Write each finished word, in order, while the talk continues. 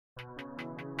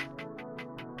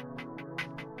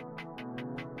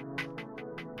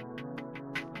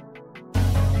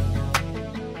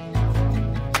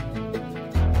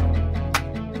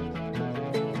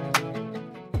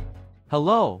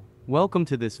Hello, welcome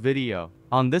to this video.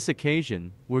 On this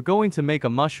occasion, we're going to make a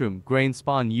mushroom grain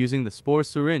spawn using the spore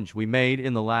syringe we made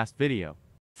in the last video.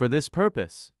 For this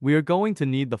purpose, we are going to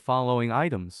need the following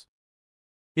items.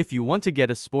 If you want to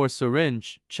get a spore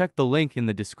syringe, check the link in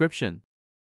the description.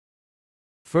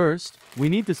 First, we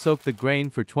need to soak the grain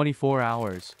for 24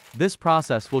 hours. This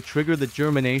process will trigger the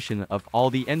germination of all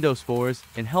the endospores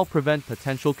and help prevent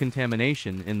potential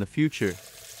contamination in the future.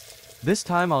 This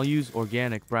time I'll use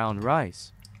organic brown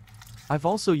rice. I've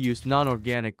also used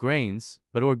non-organic grains,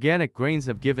 but organic grains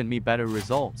have given me better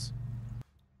results.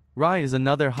 Rye is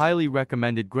another highly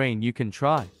recommended grain you can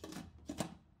try.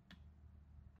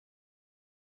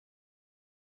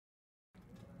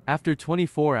 After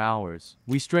 24 hours,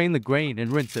 we strain the grain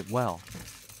and rinse it well.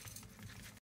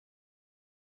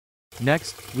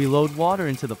 Next, we load water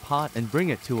into the pot and bring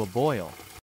it to a boil.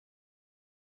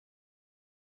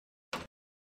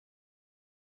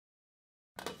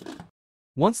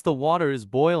 Once the water is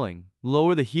boiling,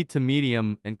 lower the heat to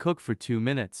medium and cook for 2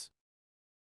 minutes.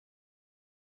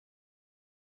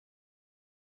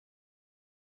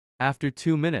 After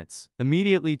 2 minutes,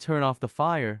 immediately turn off the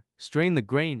fire, strain the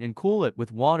grain and cool it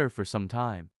with water for some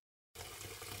time.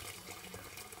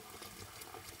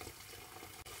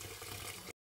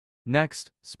 Next,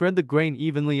 spread the grain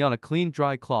evenly on a clean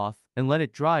dry cloth and let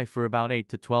it dry for about 8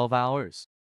 to 12 hours.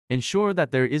 Ensure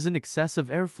that there isn't excessive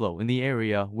airflow in the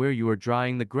area where you are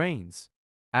drying the grains.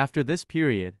 After this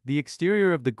period, the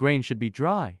exterior of the grain should be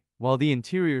dry, while the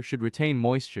interior should retain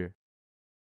moisture.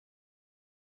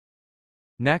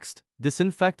 Next,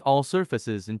 disinfect all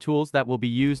surfaces and tools that will be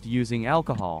used using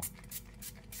alcohol.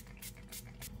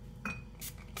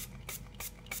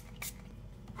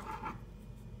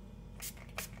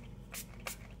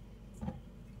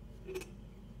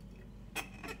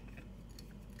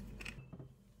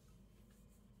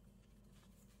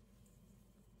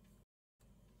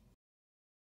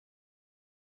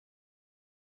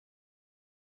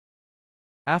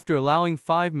 After allowing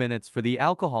 5 minutes for the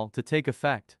alcohol to take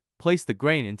effect, place the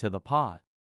grain into the pot.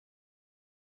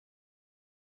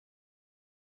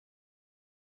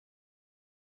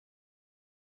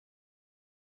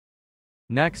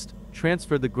 Next,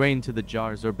 transfer the grain to the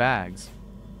jars or bags.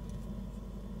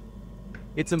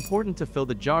 It's important to fill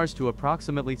the jars to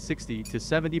approximately 60 to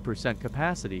 70%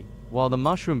 capacity, while the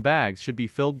mushroom bags should be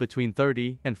filled between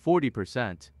 30 and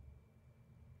 40%.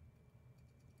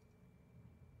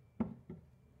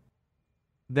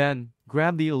 Then,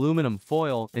 grab the aluminum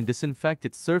foil and disinfect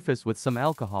its surface with some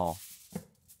alcohol.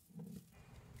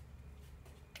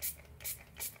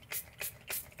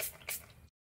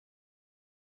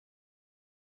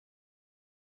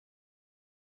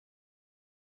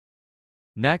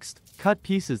 Next, cut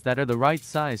pieces that are the right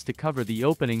size to cover the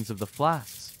openings of the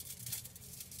flasks.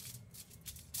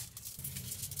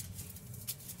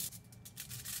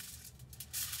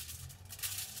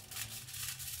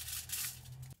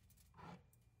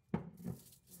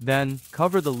 Then,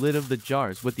 cover the lid of the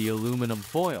jars with the aluminum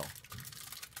foil.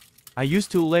 I use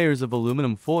 2 layers of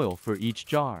aluminum foil for each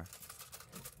jar.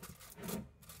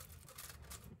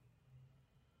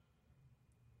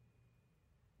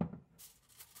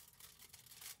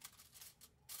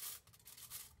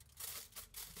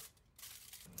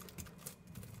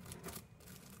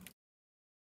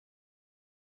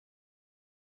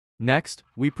 Next,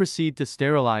 we proceed to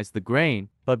sterilize the grain,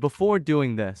 but before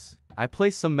doing this, I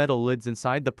place some metal lids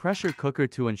inside the pressure cooker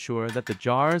to ensure that the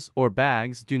jars or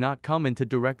bags do not come into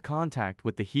direct contact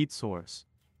with the heat source.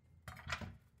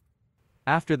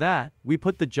 After that, we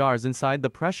put the jars inside the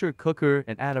pressure cooker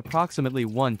and add approximately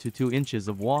 1 to 2 inches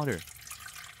of water.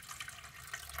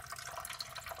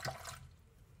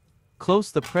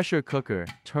 Close the pressure cooker,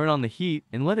 turn on the heat,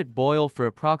 and let it boil for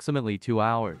approximately 2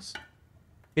 hours.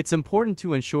 It's important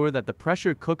to ensure that the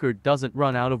pressure cooker doesn't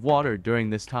run out of water during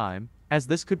this time, as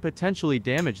this could potentially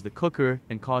damage the cooker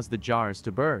and cause the jars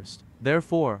to burst.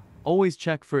 Therefore, always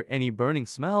check for any burning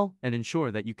smell and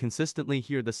ensure that you consistently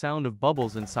hear the sound of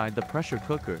bubbles inside the pressure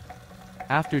cooker.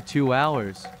 After 2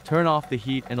 hours, turn off the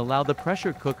heat and allow the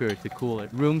pressure cooker to cool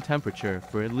at room temperature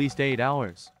for at least 8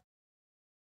 hours.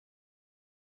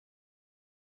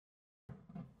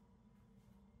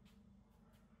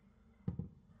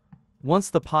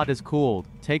 Once the pot is cooled,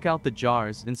 take out the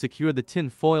jars and secure the tin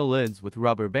foil lids with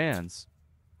rubber bands.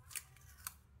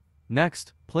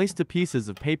 Next, place 2 pieces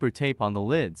of paper tape on the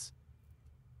lids.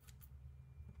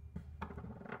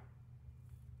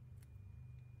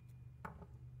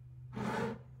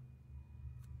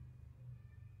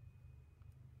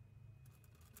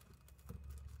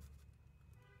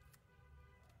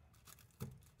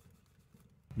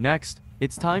 Next,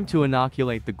 It's time to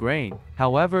inoculate the grain.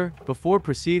 However, before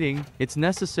proceeding, it's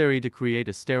necessary to create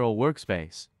a sterile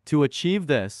workspace. To achieve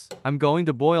this, I'm going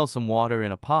to boil some water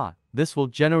in a pot. This will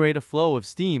generate a flow of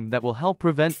steam that will help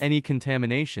prevent any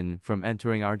contamination from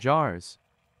entering our jars.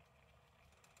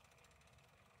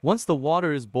 Once the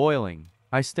water is boiling,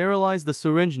 I sterilize the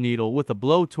syringe needle with a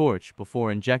blowtorch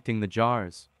before injecting the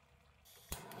jars.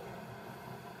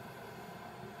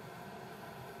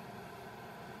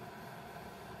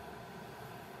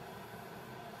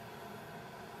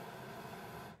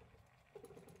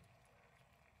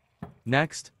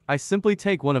 Next, I simply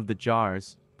take one of the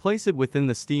jars, place it within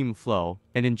the steam flow,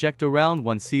 and inject around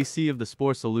 1 cc of the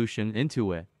spore solution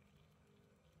into it.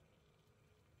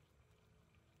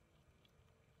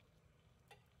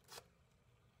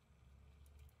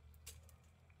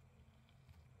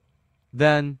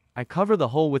 Then, I cover the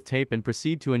hole with tape and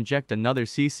proceed to inject another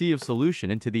cc of solution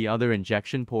into the other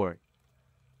injection port.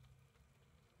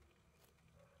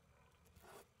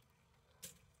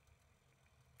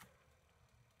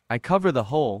 I cover the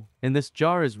hole, and this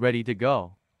jar is ready to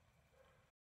go.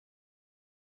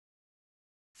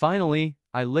 Finally,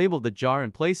 I label the jar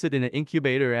and place it in an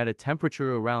incubator at a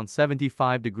temperature around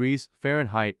 75 degrees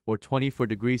Fahrenheit or 24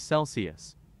 degrees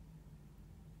Celsius.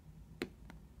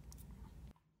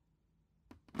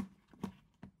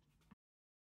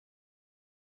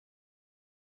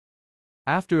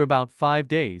 After about 5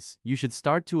 days, you should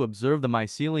start to observe the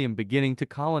mycelium beginning to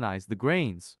colonize the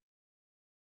grains.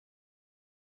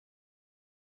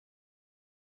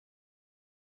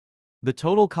 The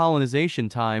total colonization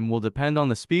time will depend on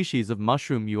the species of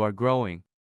mushroom you are growing.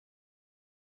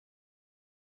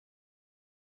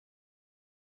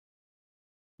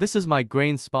 This is my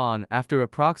grain spawn after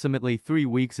approximately 3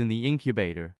 weeks in the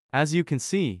incubator. As you can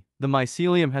see, the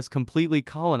mycelium has completely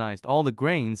colonized all the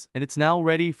grains and it's now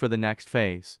ready for the next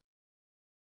phase.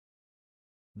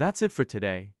 That's it for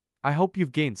today. I hope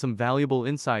you've gained some valuable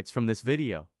insights from this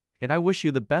video, and I wish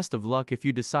you the best of luck if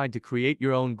you decide to create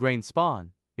your own grain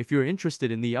spawn. If you're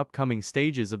interested in the upcoming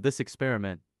stages of this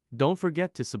experiment, don't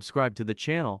forget to subscribe to the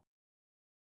channel